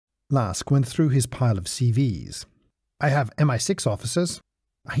Lask went through his pile of CVs. I have MI6 officers.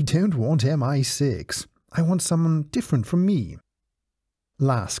 I don't want MI6. I want someone different from me.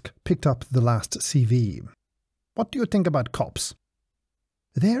 Lask picked up the last CV. What do you think about cops?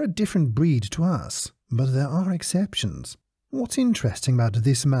 They're a different breed to us, but there are exceptions. What's interesting about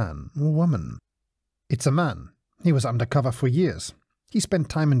this man or woman? It's a man. He was undercover for years. He spent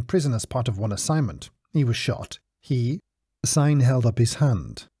time in prison as part of one assignment. He was shot. Sign held up his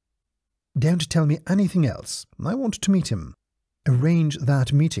hand. Don't tell me anything else. I want to meet him. Arrange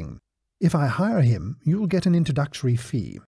that meeting. If I hire him, you'll get an introductory fee.